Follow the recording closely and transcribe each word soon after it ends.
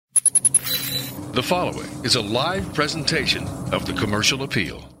The following is a live presentation of the Commercial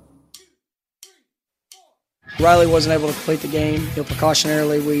Appeal. Riley wasn't able to complete the game.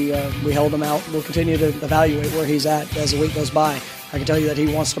 Precautionarily, we held him out. We'll continue to evaluate where he's at as the week goes by. I can tell you that he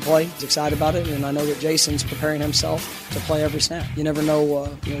wants to play. He's excited about it, and I know that Jason's preparing himself to play every snap. You never know,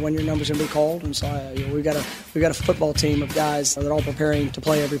 when your number's going to be called, and so we've got a football team of guys that are all preparing to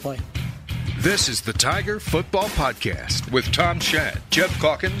play every play. This is the Tiger Football Podcast with Tom Shad, Jeff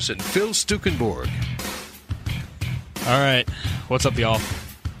Calkins, and Phil Stukenborg. All right, what's up, y'all?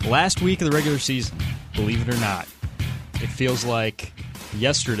 Last week of the regular season, believe it or not, it feels like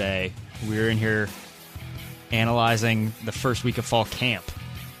yesterday we were in here analyzing the first week of fall camp.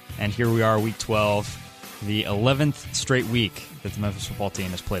 And here we are, week 12, the 11th straight week that the Memphis football team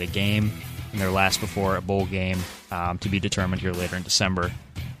has played a game in their last before a bowl game to be determined here later in December.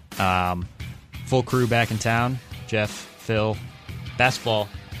 Full crew back in town. Geoff, Phil, basketball.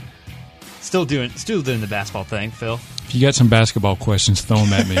 Still doing the basketball thing, Phil. If you got some basketball questions, throw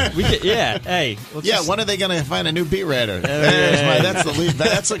them at me. Hey. When are they going to find a new beat writer?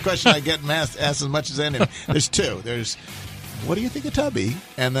 That's the question I get asked as much as anything. There's two. There's, what do you think of Tubby?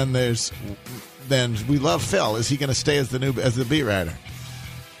 And then then we love Phil. Is he going to stay as the beat writer?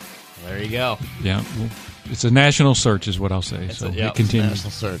 There you go. Yeah, it's a national search, is what I'll say. It continues.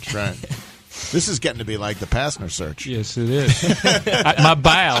 National search, right? This is getting to be like the Pastner search. Yes, it is. My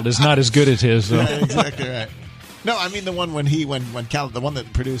buyout is not as good as his, though. Right, exactly right. No, I mean the one when the one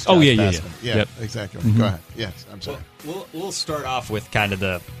that produced. Oh, yeah, Pastner. Yep. Exactly. Mm-hmm. Go ahead. Yes, I'm sorry. We'll start off with kind of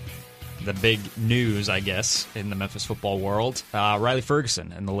the big news, I guess, in the Memphis football world. Riley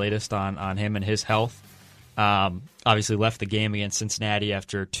Ferguson and the latest on him and his health. Obviously left the game against Cincinnati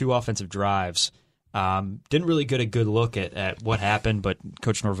after 2 offensive drives. Didn't really get a good look at what happened, but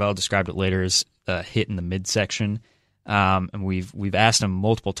Coach Norvell described it later as a hit in the midsection. And we've asked him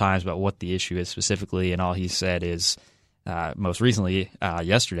multiple times about what the issue is specifically, and all he said is, most recently,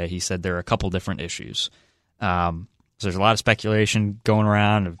 yesterday, he said there are a couple different issues. So there's a lot of speculation going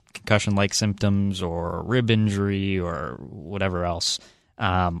around of concussion-like symptoms or rib injury or whatever else.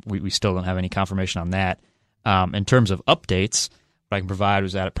 We still don't have any confirmation on that. In terms of updates, what I can provide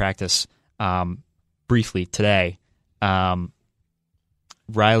was at practice briefly today.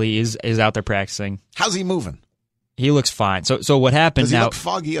 Riley is out there practicing. How's he moving? He looks fine. So what happened? Does he look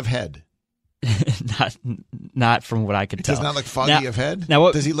foggy of head? not from what I could tell. Does not look foggy of head?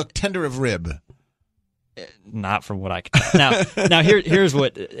 Now, does he look tender of rib? Not from what I could tell. Now here's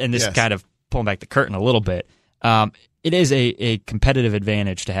what, and this is kind of pulling back the curtain a little bit. It is a competitive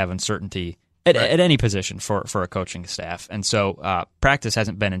advantage to have uncertainty at any position for a coaching staff. And so practice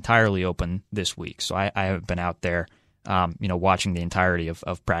hasn't been entirely open this week. So I haven't been out there watching the entirety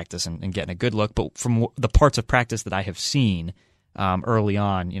of practice and getting a good look. But from the parts of practice that I have seen early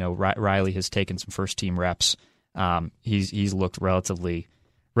on, Riley has taken some first-team reps. He's looked relatively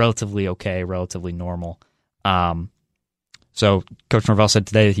okay, relatively normal. So Coach Norvell said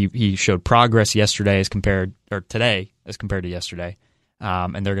today that he showed progress today as compared to yesterday,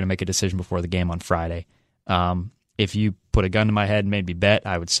 and they're going to make a decision before the game on Friday. If you put a gun to my head and made me bet,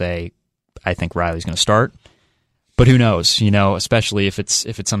 I would say I think Riley's going to start. But who knows? Especially if it's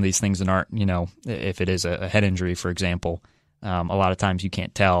some of these things that aren't, if it is a head injury, for example, a lot of times you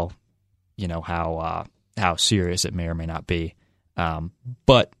can't tell, how serious it may or may not be.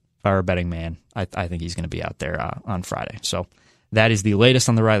 But if I were a betting man, I think he's going to be out there on Friday. So that is the latest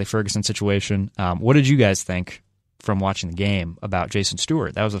on the Riley Ferguson situation. What did you guys think from watching the game about Jason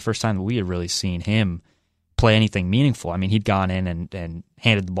Stewart? That was the first time that we had really seen him play anything meaningful. I mean, he'd gone in and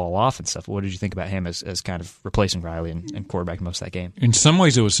handed the ball off and stuff. What did you think about him as kind of replacing Riley and quarterbacking most of that game? In some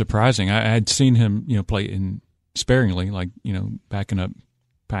ways, it was surprising. I had seen him, play sparingly, like backing up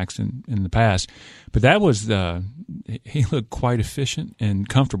Paxton in the past, but that was he looked quite efficient and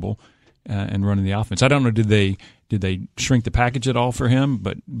comfortable in running the offense. I don't know, did they shrink the package at all for him?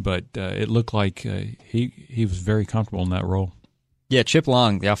 But it looked like he was very comfortable in that role. Yeah, Chip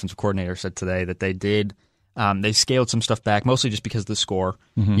Long, the offensive coordinator, said today that they did. They scaled some stuff back, mostly just because of the score.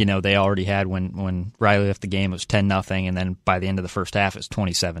 Mm-hmm. They already had when Riley left the game, it was 10-0, and then by the end of the first half, it was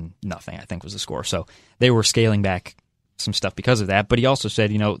 27-0. I think was the score. So they were scaling back some stuff because of that. But he also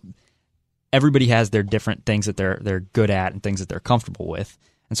said, everybody has their different things that they're good at and things that they're comfortable with.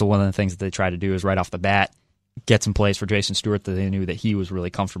 And so one of the things that they tried to do is right off the bat get some plays for Jason Stewart that they knew that he was really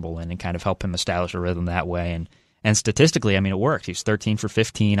comfortable in and kind of help him establish a rhythm that way. And statistically, it worked. He was 13 for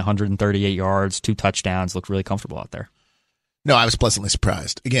 15, 138 yards, 2 touchdowns, looked really comfortable out there. No, I was pleasantly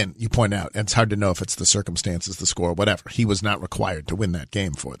surprised. Again, you point out, and it's hard to know if it's the circumstances, the score, whatever. He was not required to win that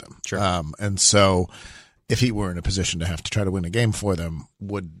game for them. Sure. And so if he were in a position to have to try to win a game for them,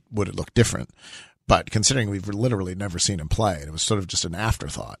 would it look different? But considering we've literally never seen him play, it was sort of just an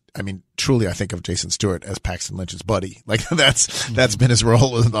afterthought. I mean, truly, I think of Jason Stewart as Paxton Lynch's buddy. Like that's been his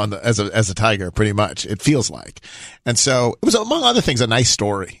role as a Tiger, pretty much. It feels like, and so it was, among other things, a nice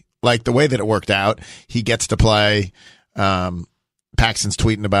story. Like the way that it worked out, he gets to play. Paxton's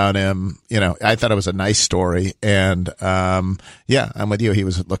tweeting about him. I thought it was a nice story, and I'm with you. He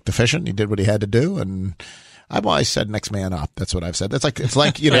looked efficient. He did what he had to do, and I've always said next man up. That's what I've said. It's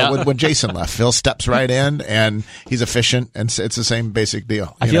like when Jason left, Phil steps right in and he's efficient, and it's the same basic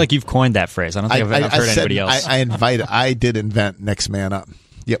deal. I feel like you've coined that phrase. I don't think I've heard anybody else. I did invent next man up.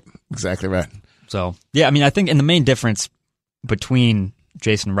 Yep, exactly right. So yeah, I mean, I think and the main difference between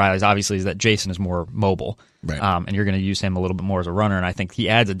Jason and Riley is that Jason is more mobile, right. And you're going to use him a little bit more as a runner, and I think he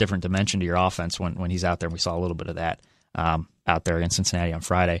adds a different dimension to your offense when he's out there. And we saw a little bit of that out there in Cincinnati on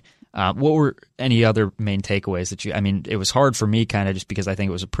Friday. What were any other main takeaways that it was hard for me kind of just because I think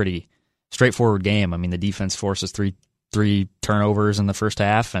it was a pretty straightforward game. I mean, the defense forces three turnovers in the first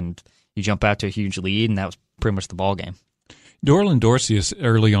half, and you jump out to a huge lead, and that was pretty much the ball game. Dorland Dorsey is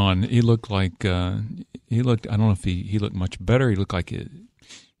early on. He looked like I don't know if he looked much better. He looked like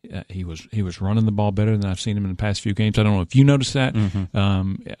he was running the ball better than I've seen him in the past few games. I don't know if you noticed that.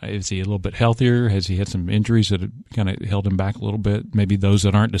 Mm-hmm. Is he a little bit healthier? Has he had some injuries that have kind of held him back a little bit? Maybe those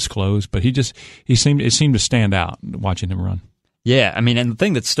that aren't disclosed. But it seemed to stand out watching him run. Yeah, I mean, and the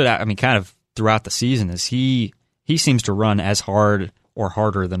thing that stood out, kind of throughout the season is he seems to run as hard or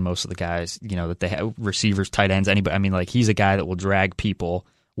harder than most of the guys, that they have, receivers, tight ends, anybody. He's a guy that will drag people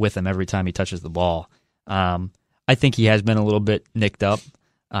with him every time he touches the ball. I think he has been a little bit nicked up.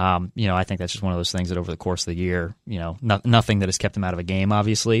 I think that's just one of those things that over the course of the year, nothing that has kept him out of a game,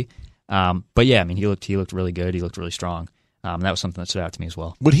 obviously. But yeah, he looked really good. He looked really strong. That was something that stood out to me as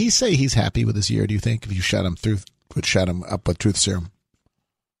well. Would he say he's happy with his year, do you think, if you shut him up with truth serum?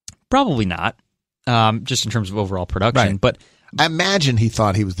 Probably not, just in terms of overall production. Right. But I imagine he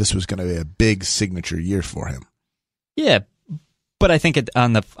thought this was going to be a big signature year for him. Yeah, but I think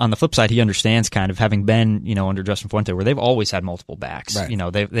on the flip side, he understands kind of having been under Justin Fuente, where they've always had multiple backs.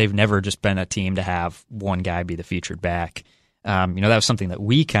 Right. They've never just been a team to have one guy be the featured back. That was something that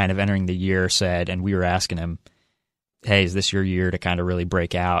we kind of entering the year said, and we were asking him, "Hey, is this your year to kind of really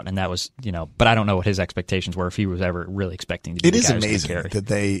break out?" And that was but I don't know what his expectations were if he was ever really expecting to be. It the is guy who's amazing gonna carry. that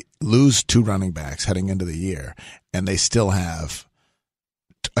they lose two running backs heading into the year, and they still have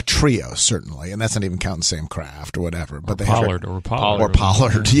a trio, certainly, and that's not even counting Sam Kraft or whatever. But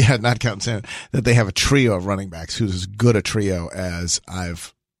Pollard. Yeah, not counting Sam. That they have a trio of running backs who's as good a trio as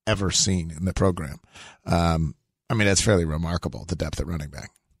I've ever seen in the program. That's fairly remarkable, the depth at running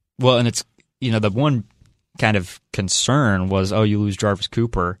back. Well, and it's the one kind of concern was, you lose Jarvis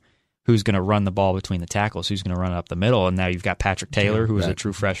Cooper, who's going to run the ball between the tackles, who's going to run it up the middle, and now you've got Patrick Taylor, who is a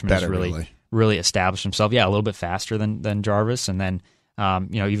true freshman, who's really established himself. Yeah, a little bit faster than Jarvis, and then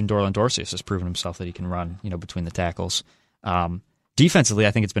even Dorland Dorsey has proven himself that he can run between the tackles. Defensively,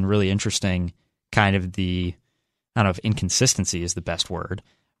 I think it's been really interesting. Kind of the I don't know if inconsistency is the best word,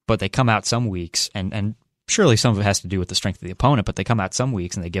 but they come out some weeks, and surely some of it has to do with the strength of the opponent, but they come out some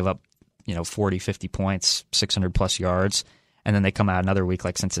weeks and they give up 40, 50 points, 600-plus yards, and then they come out another week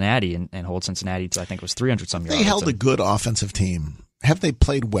like Cincinnati and hold Cincinnati to, I think it was 300-some yards. They held a good offensive team. Have they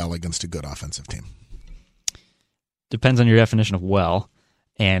played well against a good offensive team? Depends on your definition of well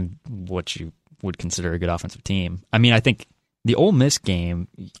and what you would consider a good offensive team. I think the Ole Miss game...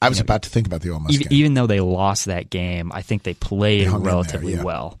 I was about to think about the Ole Miss game. Even though they lost that game, I think they played relatively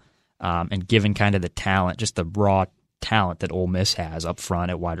well. And given kind of the talent, just the raw talent that Ole Miss has up front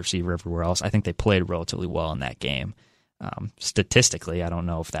at wide receiver, everywhere else, I think they played relatively well in that game. Statistically, I don't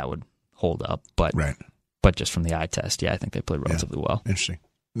know if that would hold up, but just from the eye test, I think they played relatively well. Interesting.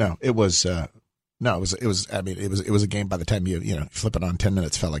 No, it was a game. By the time you flip it on 10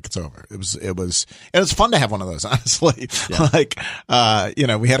 minutes, felt like it's over. It was fun to have one of those, honestly.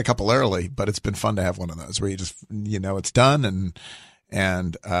 Yeah. We had a couple early, but it's been fun to have one of those where you just it's done,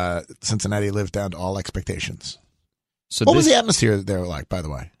 and Cincinnati lived down to all expectations. So what was the atmosphere there like, by the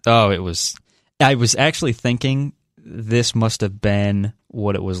way? Oh, I was actually thinking this must have been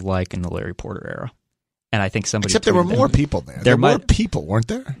what it was like in the Larry Porter era. And I think somebody... Except there were more people there. There were more people, weren't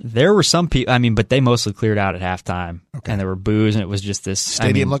there? There were some people, but they mostly cleared out at halftime. Okay. And there were boos, and it was just this...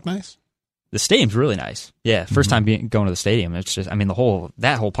 Stadium looked nice? The stadium's really nice. Yeah, first time going to the stadium. It's just,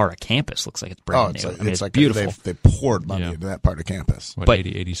 that whole part of campus looks like it's brand new. It's like beautiful. They poured money into that part of campus.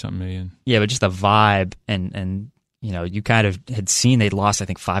 80-something million? Yeah, but just the vibe, and you kind of had seen they'd lost, I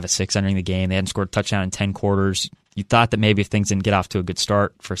think, 5 of 6 entering the game. They hadn't scored a touchdown in 10 quarters. You thought that maybe if things didn't get off to a good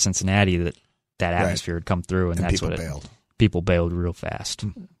start for Cincinnati, that that atmosphere would come through, and that's people what bailed. People bailed real fast.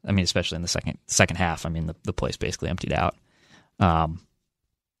 I mean, especially in the second half. I mean, the place basically emptied out.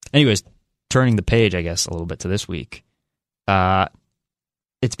 Anyways, turning the page, I guess, a little bit to this week.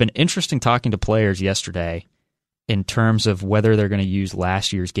 It's been interesting talking to players yesterday in terms of whether they're going to use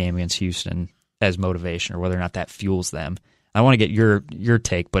last year's game against Houston as motivation or whether or not that fuels them. I want to get your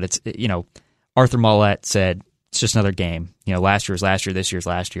take, but it's, Arthur Mollett said it's just another game. Last year's last year, this year's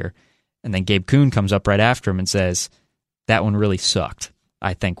last year. And then Gabe Kuhn comes up right after him and says, that one really sucked,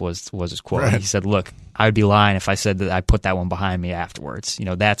 I think was his quote. Right. He said, look, I would be lying if I said that I put that one behind me afterwards.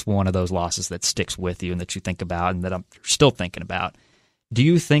 That's one of those losses that sticks with you and that you think about and that I'm still thinking about. Do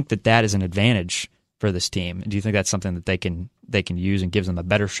you think that is an advantage for this team? Do you think that's something that they can use and gives them a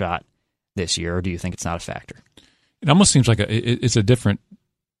better shot this year, or do you think it's not a factor? It almost seems like it's a different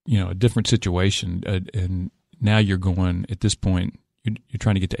situation, and now you're going at this point. You're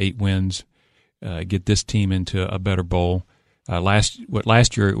trying to get to 8 wins, get this team into a better bowl.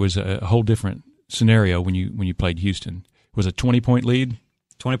 Last year it was a whole different scenario when you played Houston. It was a 20-point lead.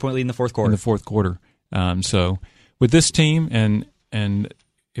 20-point lead in the fourth quarter. In the fourth quarter. So with this team and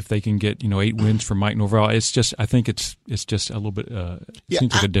if they can get 8 wins for Mike Norvell, I think it's just a little bit.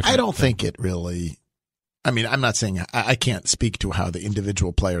 Seems like a different. I don't think it really. I mean, I'm not saying I can't speak to how the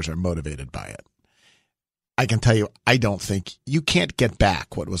individual players are motivated by it. I can tell you, I don't think you can't get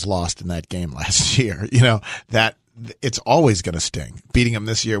back what was lost in that game last year. That it's always going to sting. Beating them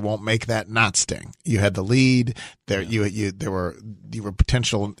this year won't make that not sting. You had the lead there. You were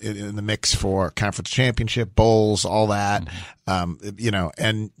potential in the mix for conference championship, bowls, all that.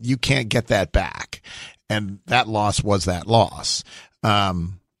 And you can't get that back. And that loss was that loss.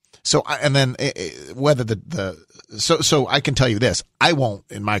 So I can tell you this, I won't,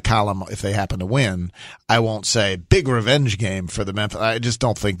 in my column, if they happen to win, I won't say big revenge game for the Memphis. I just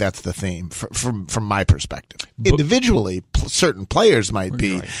don't think that's the theme from my perspective. Individually, certain players might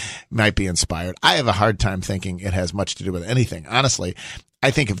be inspired. I have a hard time thinking it has much to do with anything. Honestly,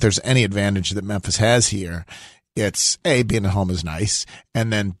 I think if there's any advantage that Memphis has here, it's A, being at home is nice,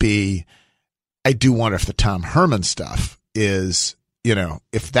 and then B, I do wonder if the Tom Herman stuff is,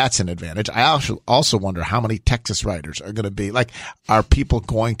 if that's an advantage. I also wonder how many Texas writers are going to be are people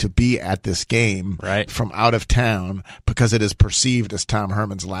going to be at this game from out of town because it is perceived as Tom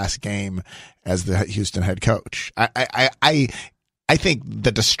Herman's last game as the Houston head coach? I think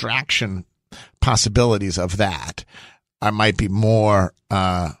the distraction possibilities of that might be more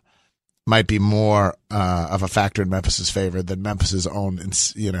of a factor in Memphis's favor than Memphis's own,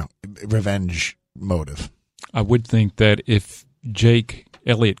 revenge motive. I would think that if Jake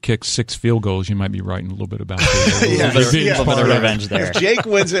Elliott kicks 6 field goals, you might be writing a little bit about that. A little bit of revenge there. If Jake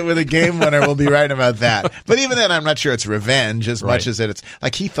wins it with a game winner, we'll be writing about that. But even then, I'm not sure it's revenge as much as it's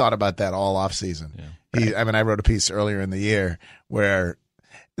like he thought about that all off season. Yeah. I wrote a piece earlier in the year where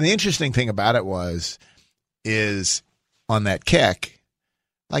the interesting thing about it is on that kick,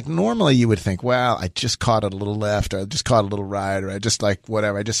 like normally you would think, well, I just caught it a little left, or I just caught it a little right, or I just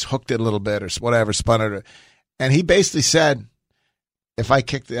whatever, I just hooked it a little bit or whatever, spun it. And he basically said, if I had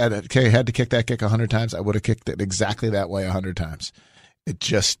to kick that kick 100 times, I would have kicked it exactly that way 100 times. It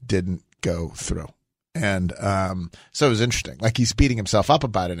just didn't go through. And so it was interesting. Like he's beating himself up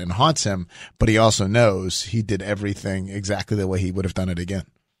about it and haunts him, but he also knows he did everything exactly the way he would have done it again.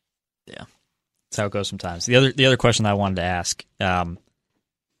 Yeah, that's how it goes sometimes. The other question I wanted to ask,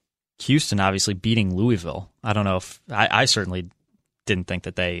 Houston obviously beating Louisville. I don't know if I certainly didn't think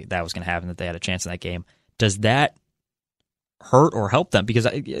that was going to happen, that they had a chance in that game. Does that hurt or help them? Because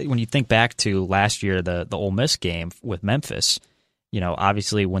when you think back to last year, the Ole Miss game with Memphis,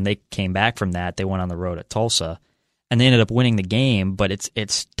 obviously when they came back from that, they went on the road at Tulsa, and they ended up winning the game. But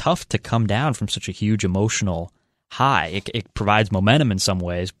it's tough to come down from such a huge emotional high. It provides momentum in some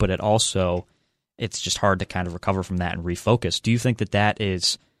ways, but it's just hard to kind of recover from that and refocus. Do you think that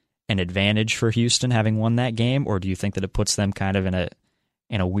is an advantage for Houston having won that game, or do you think that it puts them kind of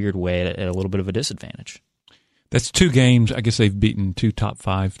in a weird way at a little bit of a disadvantage? That's 2 games. I guess they've beaten 2 top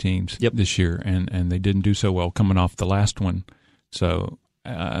 5 teams this year, and they didn't do so well coming off the last one. So,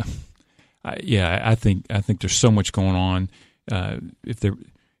 I think there's so much going on.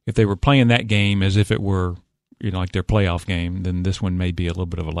 If they were playing that game as if it were like their playoff game, then this one may be a little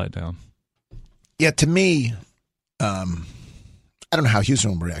bit of a letdown. Yeah, to me, I don't know how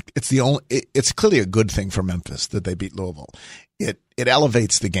Houston will react. It's clearly a good thing for Memphis that they beat Louisville. It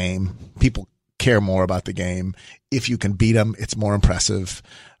elevates the game. People care more about the game. If you can beat them, it's more impressive.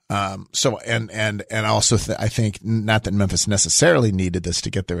 So also I think not that Memphis necessarily needed this to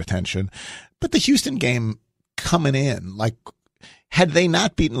get their attention, but the Houston game coming in, like had they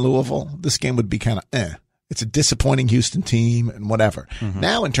not beaten Louisville, this game would be kind of It's a disappointing Houston team and whatever.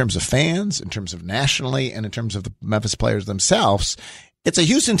 Now, in terms of fans, in terms of nationally, and in terms of the Memphis players themselves, it's a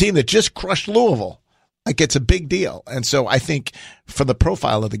Houston team that just crushed Louisville. Like, it's a big deal. And so I think for the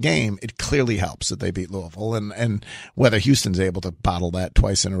profile of the game, it clearly helps that they beat Louisville. And whether Houston's able to bottle that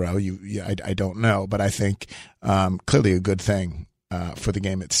twice in a row, I don't know. But I think clearly a good thing for the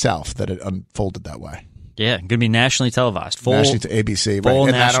game itself that it unfolded that way. Yeah, going to be nationally televised. Full, nationally to ABC. Full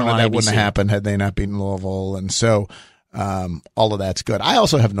right? And I don't know, that ABC. wouldn't have happened had they not beaten Louisville. And so all of that's good. I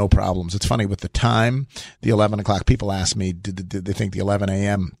also have no problems. It's funny with the time, the 11 o'clock. People ask me, did they think the 11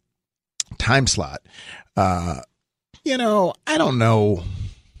 a.m. time slot? I don't know.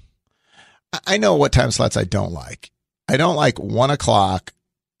 I know what time slots I don't like. I don't like 1 o'clock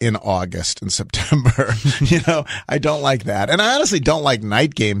in August and September. I don't like that. And I honestly don't like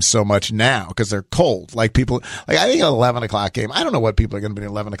night games so much now because they're cold. I think an 11 o'clock game, I don't know what people are going to be at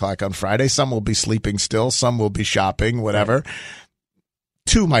 11 o'clock on Friday. Some will be sleeping still. Some will be shopping, whatever. Right.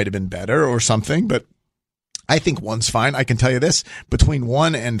 2 might have been better or something, but I think 1's fine. I can tell you this, between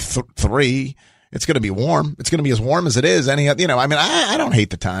 1 and 3, it's going to be warm. It's going to be as warm as it is. I don't hate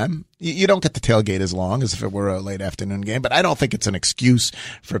the time. You don't get the tailgate as long as if it were a late afternoon game, but I don't think it's an excuse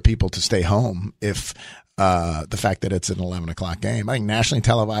for people to stay home if the fact that it's an 11 o'clock game. I think nationally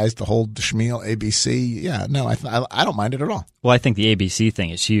televised, the whole schmeal, ABC, I don't mind it at all. Well, I think the ABC thing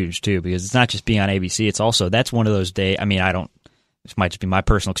is huge too, because it's not just being on ABC. It's also, that's one of those days, this might just be my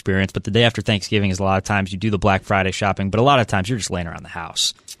personal experience, but the day after Thanksgiving is a lot of times you do the Black Friday shopping, but a lot of times you're just laying around the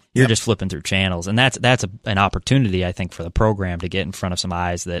house. You're just flipping through channels, and that's an opportunity, I think, for the program to get in front of some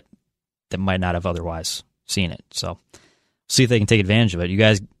eyes that might not have otherwise seen it. So, see if they can take advantage of it. You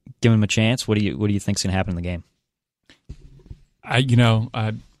guys give them a chance. What do you think's going to happen in the game? I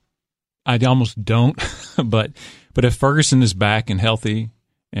almost don't, but if Ferguson is back and healthy,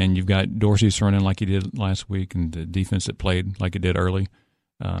 and you've got Dorsey running like he did last week, and the defense that played like it did early,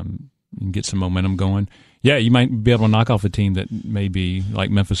 and get some momentum going. Yeah, you might be able to knock off a team that may be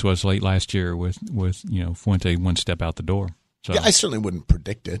like Memphis was late last year with Fuente 1 step out the door. So. Yeah, I certainly wouldn't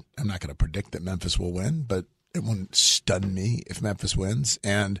predict it. I'm not going to predict that Memphis will win, but it wouldn't stun me if Memphis wins.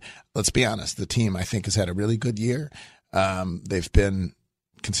 And let's be honest, the team, I think, has had a really good year. They've been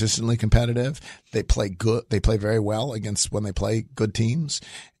consistently competitive. They play good. They play very well against when they play good teams,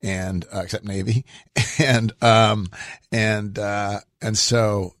 and except Navy, and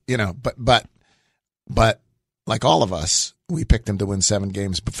so but like all of us, we picked them to win 7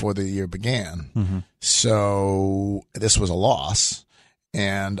 games before the year began. Mm-hmm. So this was a loss,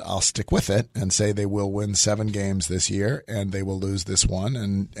 and I'll stick with it and say they will win 7 games this year, and they will lose this one,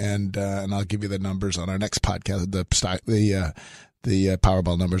 and I'll give you the numbers on our next podcast. The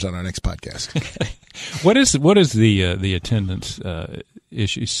Powerball numbers on our next podcast. What is the attendance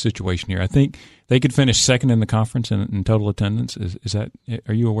issue situation here? I think they could finish second in the conference in total attendance. Is that?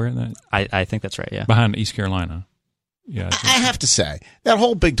 Are you aware of that? I think that's right. Yeah, behind East Carolina. Yeah, I have to say that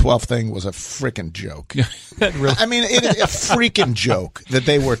whole Big 12 thing was a freaking joke. It is a freaking joke that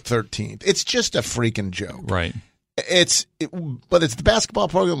they were 13th. It's just a freaking joke, right? Whether it's the basketball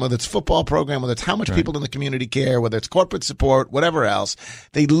program, whether it's football program, whether it's how much people in the community care, whether it's corporate support, whatever else,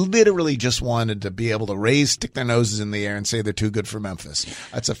 they literally just wanted to be able to stick their noses in the air and say they're too good for Memphis.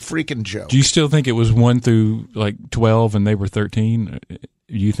 That's a freaking joke. Do you still think it was 1 through 12 and they were 13? Do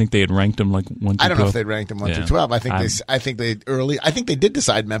you think they had ranked them 1 through 12? I don't know if they ranked them 1 through 12. I think they did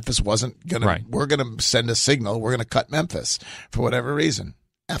decide Memphis wasn't gonna. Right. We're gonna send a signal. We're gonna cut Memphis for whatever reason.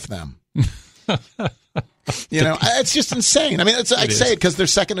 F them. It's just insane. I say it because they're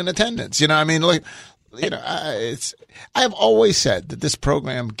second in attendance. I have always said that this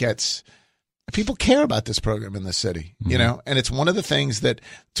program people care about this program in the city. Mm-hmm. And it's one of the things that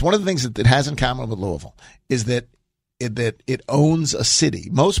it has in common with Louisville is that it owns a city.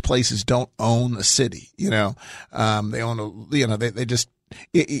 Most places don't own a city. They own they just.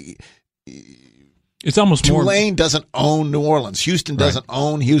 It's almost Tulane doesn't own New Orleans. Houston doesn't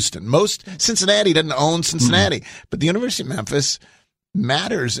own Houston. Cincinnati doesn't own Cincinnati. Mm-hmm. But the University of Memphis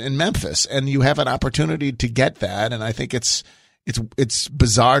matters in Memphis, and you have an opportunity to get that. And I think it's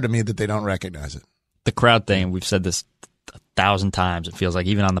bizarre to me that they don't recognize it. The crowd thing, we've said this 1,000 times. It feels like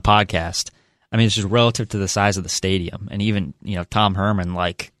even on the podcast. It's just relative to the size of the stadium, and even Tom Herman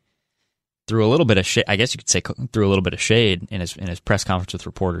threw a little bit of shade. I guess you could say threw a little bit of shade in his press conference with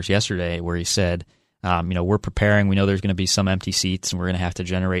reporters yesterday, where he said. We're preparing. We know there's going to be some empty seats, and we're going to have to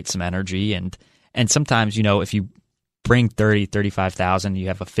generate some energy. And sometimes, if you bring 35,000, you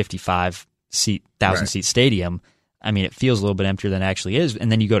have a 55,000 seat stadium. It feels a little bit emptier than it actually is.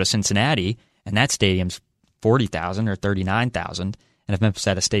 And then you go to Cincinnati, and that stadium's 40,000 or 39,000. And if Memphis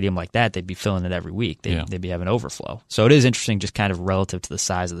had a stadium like that, they'd be filling it every week. They'd be having overflow. So it is interesting just kind of relative to the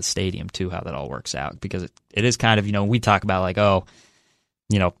size of the stadium, too, how that all works out. Because it is kind of, we talk about like,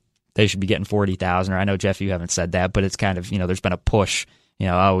 they should be getting 40,000. Or I know, Jeff, you haven't said that, but it's kind of, there's been a push,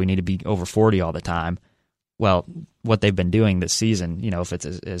 we need to be over 40 all the time. Well, what they've been doing this season, if it's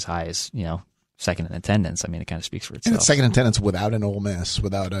as high as, second in attendance, it kind of speaks for itself. And it's second in attendance without an Ole Miss,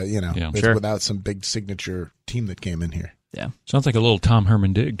 without sure. without some big signature team that came in here. Yeah, sounds like a little Tom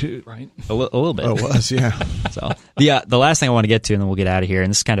Herman dig too, right? A little bit. Oh, it was, yeah. So the last thing I want to get to, and then we'll get out of here. And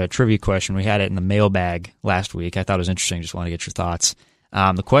this is kind of a trivia question. We had it in the mailbag last week. I thought it was interesting. Just want to get your thoughts.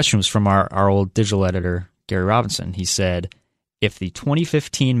 The question was from our old digital editor Gary Robinson. He said, if the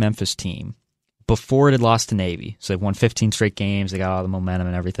 2015 Memphis team, before it had lost to Navy, so they've won 15 straight games, they got all the momentum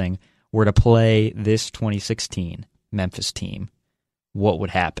and everything, were to play this 2016 Memphis team, what would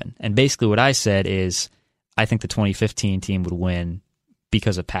happen? And basically what I said is, I think the 2015 team would win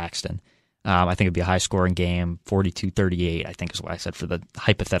because of Paxton. I think it would be a high-scoring game, 42-38, I think is what I said for the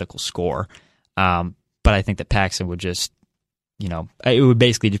hypothetical score. But I think that Paxton would just, it would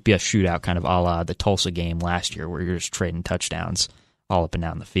basically just be a shootout, kind of a la the Tulsa game last year, where you're just trading touchdowns all up and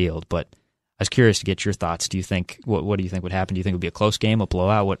down the field. But I was curious to get your thoughts. Do you think what do you think would happen? Do you think it would be a close game, a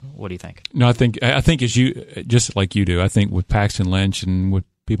blowout? What do you think? No, I think as you just like you do. I think with Paxton Lynch and with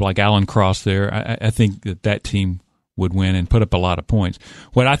people like Alan Cross there, I think that team would win and put up a lot of points.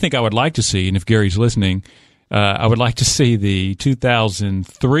 What I think I would like to see, and if Gary's listening, I would like to see the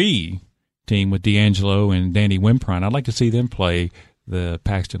 2003 team with D'Angelo and Danny Wimprine. I'd like to see them play the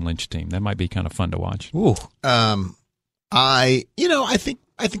Paxton Lynch team. That might be kind of fun to watch. Ooh. I think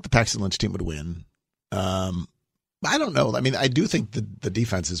the Paxton Lynch team would win. I don't know. I do think the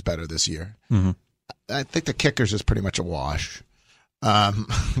defense is better this year. Mm-hmm. I think the kickers is pretty much a wash.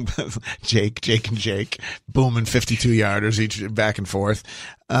 Jake, booming 52-yarders each back and forth.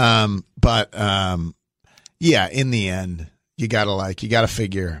 Yeah, in the end, you gotta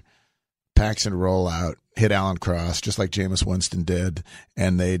figure Paxton roll out, hit Alan Cross just like Jameis Winston did,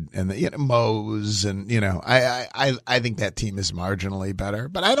 and Mose, and I think that team is marginally better,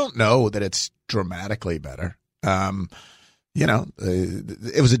 but I don't know that it's dramatically better.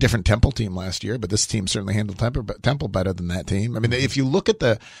 It was a different Temple team last year, but this team certainly handled Temple better than that team. If you look at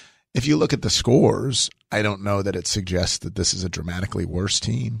the scores, I don't know that it suggests that this is a dramatically worse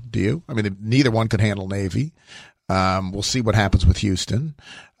team. Do you? Neither one could handle Navy. We'll see what happens with Houston.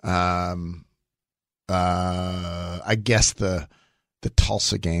 I guess the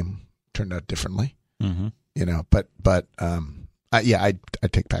Tulsa game turned out differently. Mm-hmm. I'd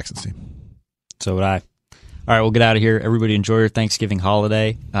take Paxton's team. So would I. All right, we'll get out of here. Everybody enjoy your Thanksgiving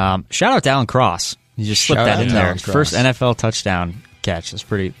holiday. Shout out to Alan Cross. You just slipped that in there. First NFL touchdown catch. That's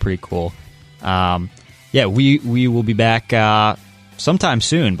pretty cool. We will be back sometime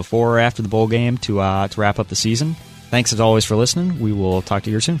soon, before or after the bowl game, to wrap up the season. Thanks as always for listening. We will talk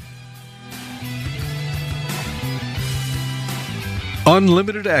to you soon.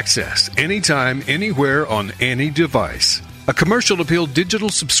 Unlimited access, anytime, anywhere, on any device. A Commercial Appeal digital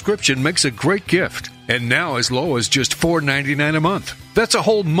subscription makes a great gift, and now as low as just $4.99 a month. That's a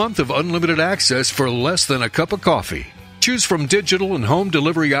whole month of unlimited access for less than a cup of coffee. Choose from digital and home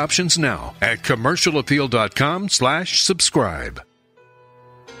delivery options now at commercialappeal.com/subscribe.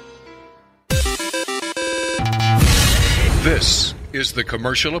 This is the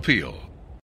Commercial Appeal.